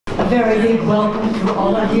very big welcome to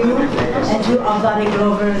all of you and to Ablade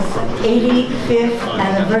Glover's 85th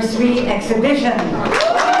anniversary exhibition.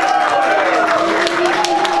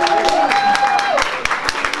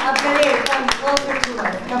 Ablade, come closer to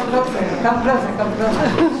us. Come closer, come closer, come closer.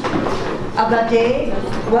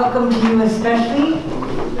 Ablade, welcome to you especially,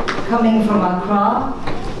 coming from Accra.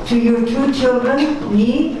 To your two children,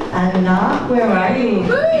 Ni and Na, where are you?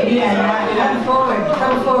 Ni and Na, come forward,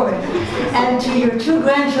 come forward. And to your two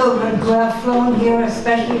grandchildren who have flown here,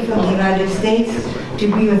 especially from the United States, to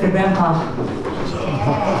be with their grandpa.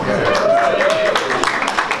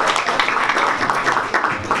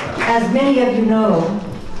 As many of you know,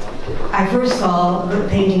 I first saw the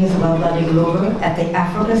paintings of Ablade Glover at the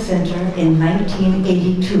Africa Center in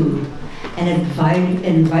 1982 and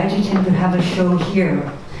invited him to have a show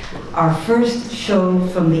here. Our first show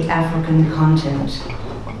from the African continent.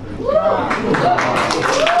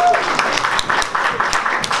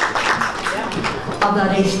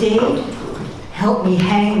 Ablade stayed, helped me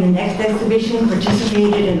hang the next exhibition,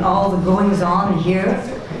 participated in all the goings-on here,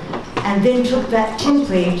 and then took that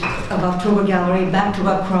template of October Gallery back to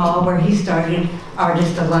Accra, where he started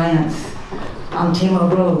Artist Alliance on Tamo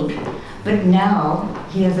Road. But now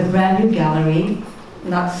he has a brand new gallery,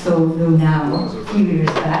 not so new now, a few years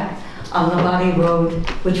back, on Labadi Road,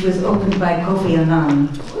 which was opened by Kofi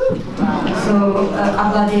Annan. So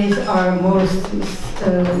Ablade is our most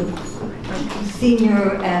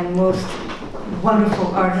senior and most wonderful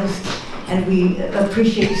artist, and we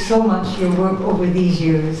appreciate so much your work over these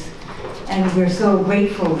years. And we're so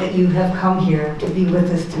grateful that you have come here to be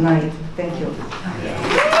with us tonight. Thank you.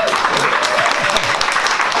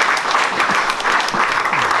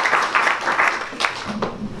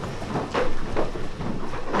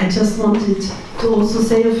 I just wanted to also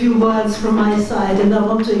say a few words from my side, and I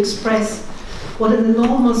want to express what an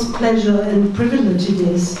enormous pleasure and privilege it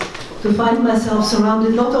is to find myself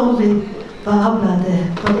surrounded not only by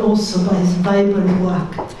Ablade, but also by his vibrant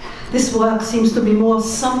work. This work seems to be more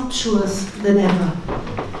sumptuous than ever.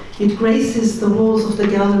 It graces the walls of the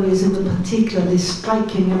galleries in a particularly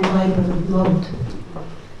striking and vibrant mode.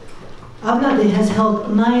 Ablade has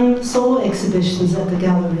held 9 solo exhibitions at the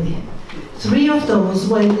gallery. 3 of those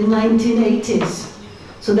were in the 1980s,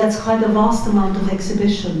 so that's quite a vast amount of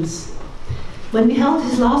exhibitions. When we held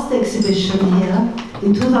his last exhibition here,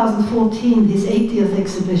 in 2014, his 80th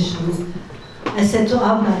exhibition, I said to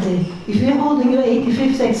Ablade, if you're holding your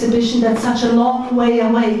 85th exhibition, that's such a long way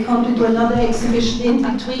away, can't we do another exhibition in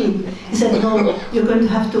between? He said, no, you're going to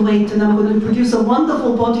have to wait, and I'm going to produce a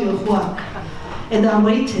wonderful body of work. And I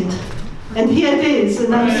waited, and here it is,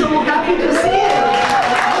 and I'm so happy to see it.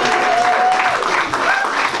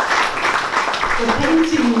 The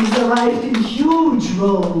paintings arrived in huge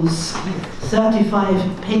rolls,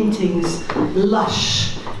 35 paintings,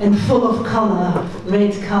 lush and full of color,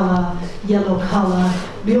 red color, yellow color.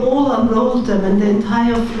 We all unrolled them and the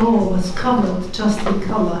entire floor was covered just in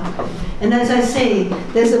color. And as I say,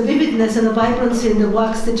 there's a vividness and a vibrancy in the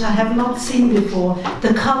works which I have not seen before.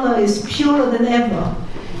 The color is purer than ever.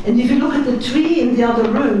 And if you look at the tree in the other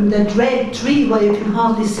room, that red tree where you can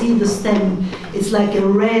hardly see the stem, it's like a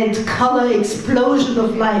red color explosion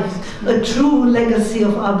of life, a true legacy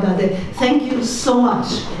of Ablade. Thank you so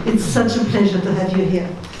much. It's such a pleasure to have you here.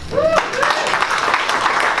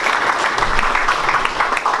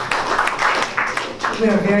 We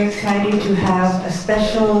are very excited to have a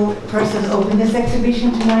special person open this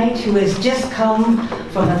exhibition tonight who has just come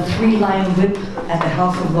from a 3-line whip at the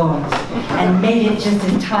House of Lords and made it just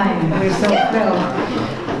in time. We're so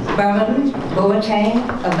thrilled. Baron Boateng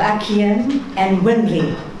of Akien and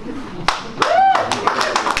Windley.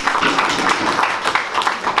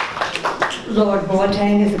 Lord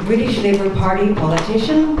Boateng is a British Labour Party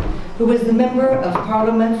politician who was the Member of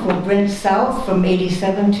Parliament for Brent South from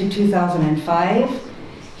 '87 to 2005.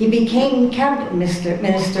 He became Cabinet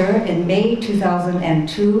Minister in May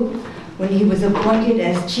 2002 when he was appointed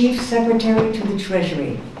as Chief Secretary to the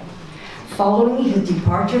Treasury. Following his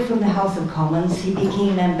departure from the House of Commons, he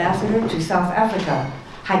became Ambassador to South Africa,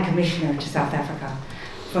 High Commissioner to South Africa,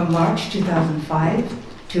 from March 2005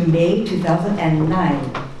 to May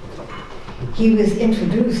 2009. He was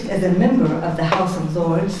introduced as a member of the House of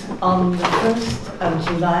Lords on the 1st of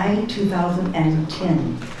July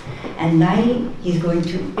 2010. And now he's going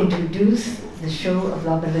to introduce the show of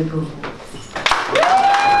Wogbe Jeke.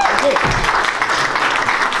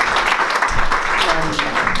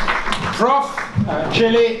 Prof,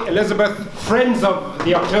 Chile, Elizabeth, friends of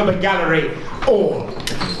the October Gallery, all.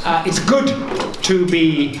 It's good to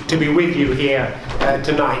be with you here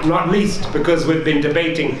tonight, not least because we've been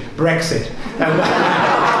debating Brexit. And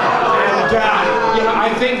you know,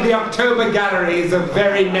 I think the October Gallery is a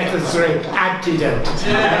very necessary antidote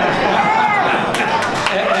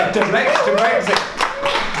to Brexit.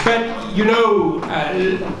 But you know,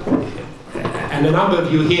 and a number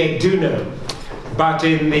of you here do know, but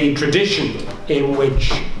in the tradition in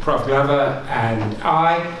which Prof. Glover and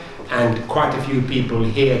I and quite a few people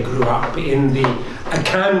here grew up, in the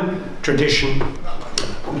Akan tradition,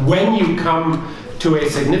 when you come to a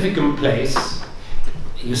significant place,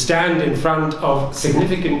 you stand in front of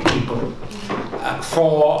significant people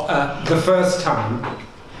for the first time.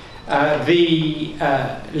 The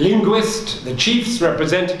linguist, the chief's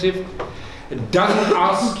representative, doesn't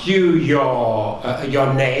ask you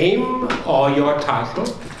your name or your title,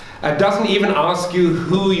 doesn't even ask you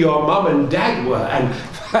who your mum and dad were. And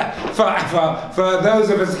for those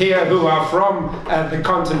of us here who are from the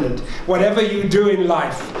continent, whatever you do in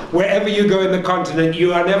life, wherever you go in the continent,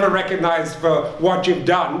 you are never recognized for what you've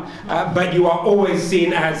done, but you are always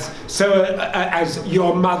seen as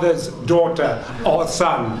your mother's daughter or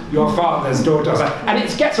son, your father's daughter or son. And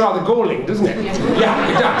it gets rather galling, doesn't it? Yeah,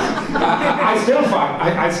 it does. I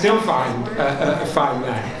still find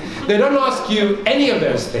that. They don't ask you any of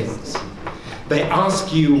those things. They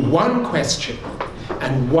ask you one question,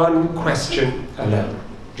 and one question alone.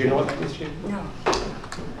 Do you know what that is, Jim? No.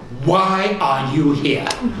 Why are you here?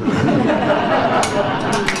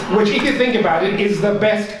 Which, if you think about it, is the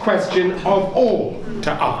best question of all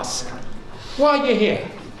to ask. Why are you here?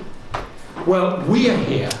 Well, we are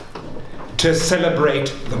here to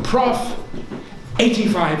celebrate the Prof,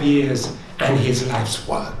 85 years, and his life's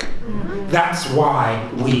work. That's why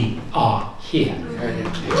we are here. And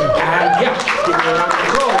yeah, give me a round of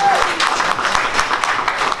applause.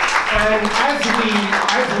 And as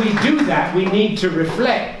we do that, we need to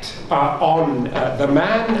reflect on the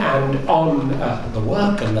man and on the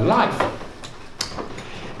work and the life.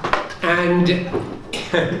 And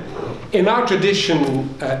in our tradition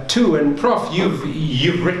too, and Prof,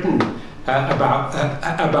 you've written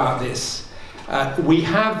about this. We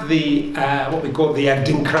have the what we call the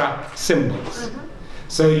Adinkra symbols.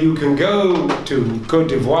 So you can go to Cote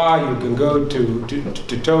d'Ivoire, you can go to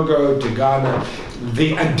Togo, to Ghana.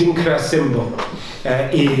 The Adinkra symbol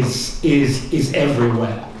is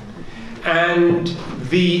everywhere. And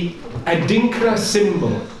the Adinkra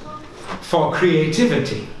symbol for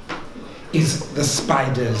creativity is the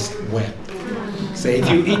spider's web. So if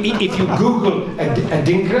you Google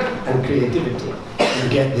Adinkra and creativity, you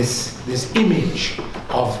get this image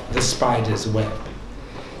of the spider's web.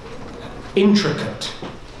 Intricate,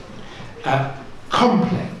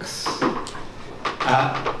 complex,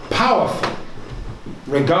 powerful,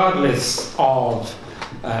 regardless of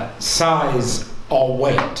size or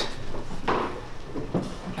weight.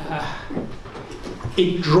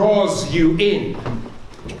 It draws you in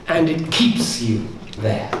and it keeps you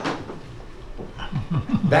there.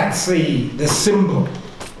 That's the symbol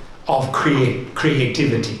of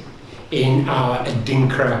creativity in our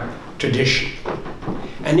Adinkra tradition.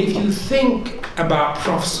 And if you think about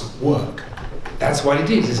Prof's work, that's what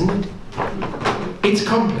it is, isn't it? It's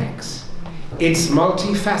complex. It's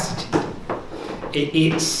multifaceted.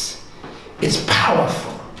 It's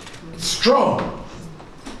powerful. It's strong.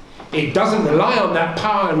 It doesn't rely on that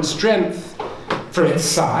power and strength for its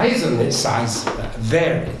size, and its size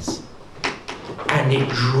varies. And it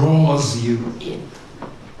draws you in.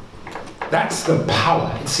 That's the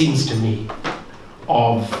power, it seems to me,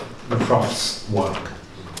 of the Prof's work.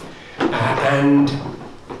 And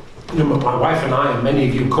you know, my wife and I, and many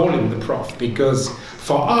of you call him the Prof, because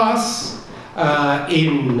for us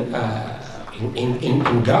in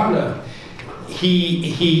Ghana,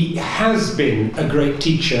 he has been a great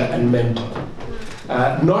teacher and mentor,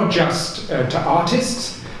 not just to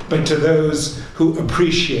artists, but to those who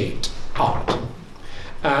appreciate art.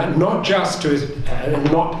 Not just to,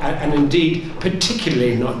 and indeed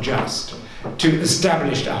particularly not just to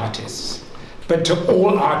established artists, but to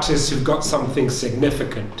all artists who've got something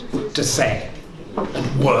significant to say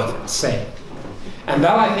and worth saying. And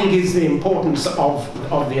that, I think, is the importance of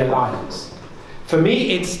the Alliance. For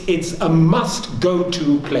me, it's a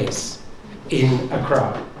must-go-to place in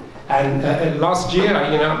Accra. And last year,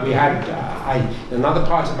 you know, we had, in another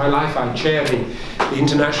part of my life, I chair the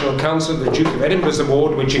International Council, the Duke of Edinburgh's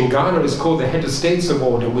Award, which in Ghana is called the Head of States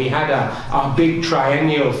Award. And we had our big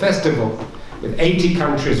triennial festival with 80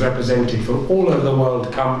 countries represented from all over the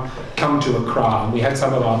world come to Accra. And we had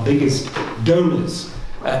some of our biggest donors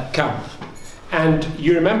come. And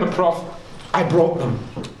you remember, Prof, I brought them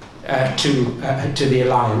to the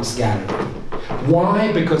Alliance Gallery.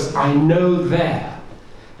 Why? Because I know there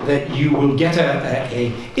that you will get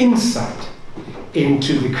a insight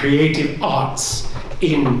into the creative arts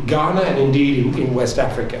in Ghana and indeed in West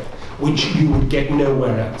Africa, which you would get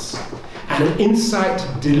nowhere else. And an insight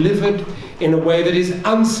delivered in a way that is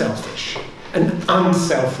unselfish and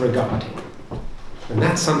unself-regarding. And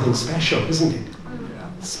that's something special, isn't it?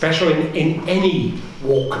 Special in any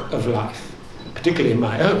walk of life, particularly in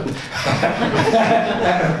my own.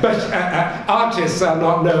 But artists are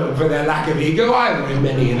not known for their lack of ego either in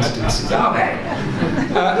many instances, are they?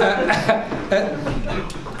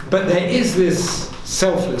 But there is this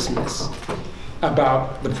selflessness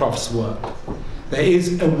about the Prof's work. There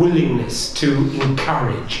is a willingness to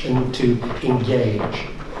encourage and to engage.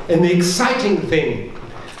 And the exciting thing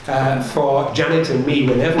for Janet and me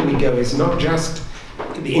whenever we go is not just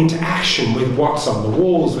the interaction with what's on the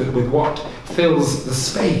walls, with what fills the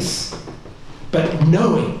space, but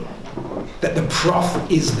knowing that the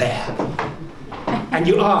Prof is there. And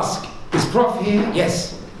you ask, is Prof here?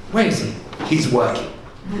 Yes. Where is he? He's working.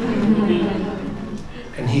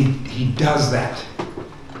 And he does that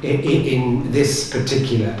in this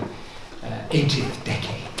particular 80th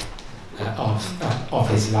decade of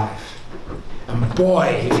his life. And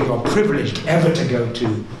boy, if you are privileged ever to go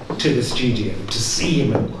to the studio, to see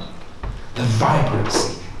him at work, the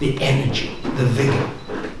vibrancy, the energy, the vigor,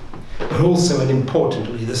 but also, and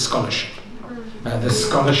importantly, the scholarship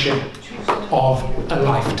of a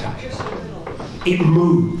lifetime. It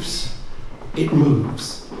moves. It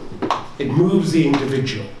moves. It moves the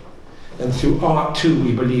individual. And through art too,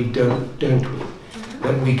 we believe, don't we,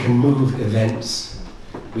 that we can move events,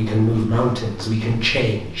 we can move mountains, we can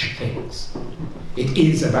change things. It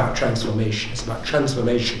is about transformation. It's about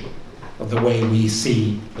transformation of the way we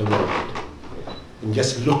see the world. And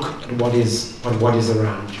just look at what is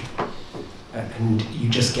around you. And you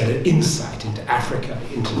just get an insight into Africa,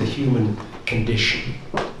 into the human condition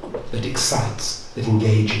that excites, that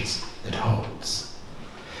engages, that holds.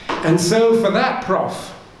 And so for that,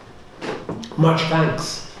 Prof, much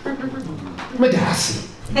thanks. Madasi.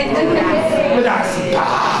 Madasi.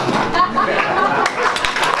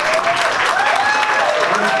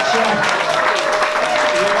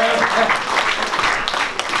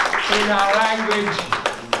 In our language,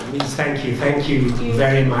 it means thank you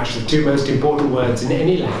very much. The two most important words in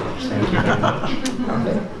any language. Thank you very much.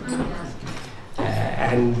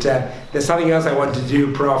 And there's something else I want to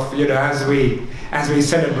do, Prof. You know, as we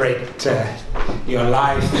celebrate your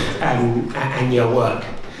life and your work,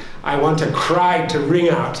 I want a cry to ring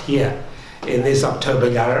out here in this October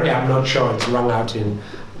Gallery. I'm not sure it's rung out in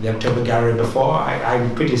the October Gallery before.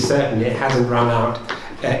 I'm pretty certain it hasn't rung out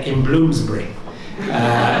in Bloomsbury.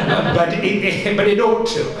 But it ought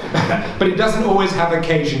to. But it doesn't always have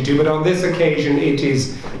occasion to, but on this occasion it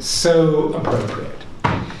is so appropriate.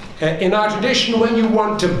 In our tradition, when you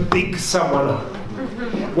want to big someone up,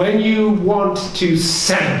 when you want to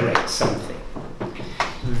celebrate something,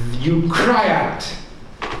 you cry out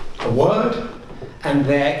a word and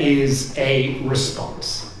there is a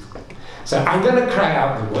response. So I'm going to cry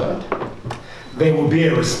out the word. There will be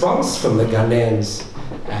a response from the Ghanaians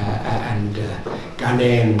and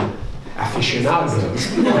Ghanaian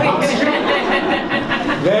aficionados.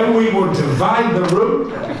 Then we will divide the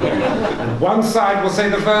room, and one side will say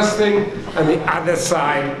the first thing, and the other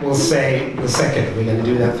side will say the second. We're going to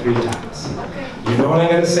do that 3 times. You know what I'm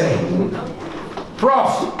going to say?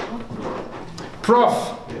 Prof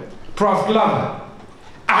Glover.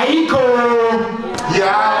 Aiko!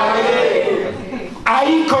 Yare!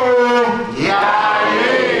 Aiko!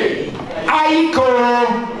 Yare! Aiko!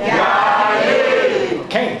 Yare!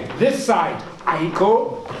 Okay, this side,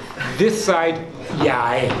 Aiko. This side,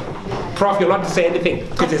 Yae. Prof, you're not to say anything,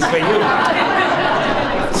 because it's for you.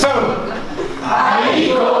 So,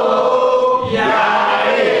 Aiko!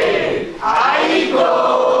 Yare! Aiko!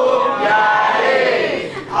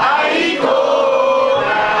 Yare! Aiko!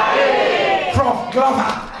 Yare! Prof Glover.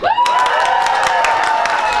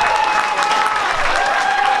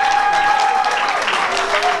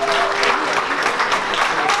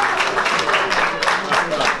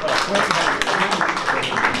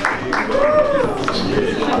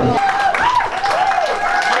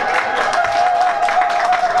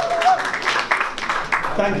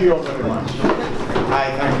 Thank you all very much.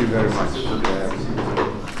 I thank you very much.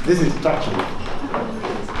 This is touching.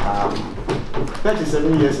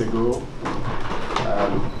 37 years ago,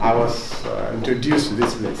 I was introduced to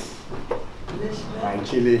this place by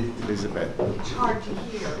Chile Elizabeth. It's hard to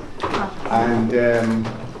hear. And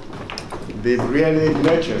they've really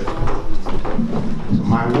nurtured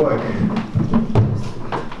my work.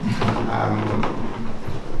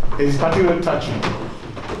 It's particularly touching.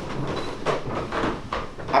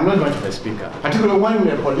 I I'm not much of a speaker, particularly when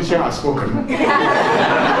a politician has spoken. You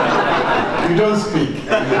don't speak.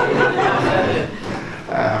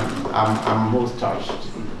 I'm most touched,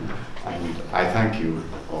 and I thank you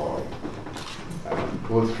for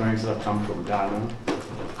both friends that come from Ghana.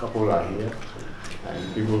 A couple are here,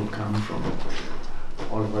 and people who come from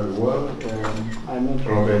all over the world. I met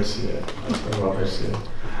Robert's here. Robert's here.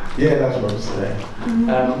 Yeah, that's what's there.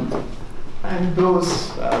 And those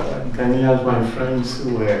Ghanaians, my friends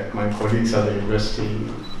who were my colleagues at the university,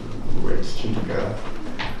 who were teaching together.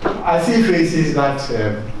 I see faces that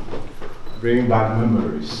bring back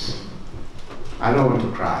memories. I don't want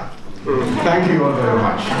to cry. Thank you all very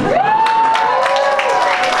much.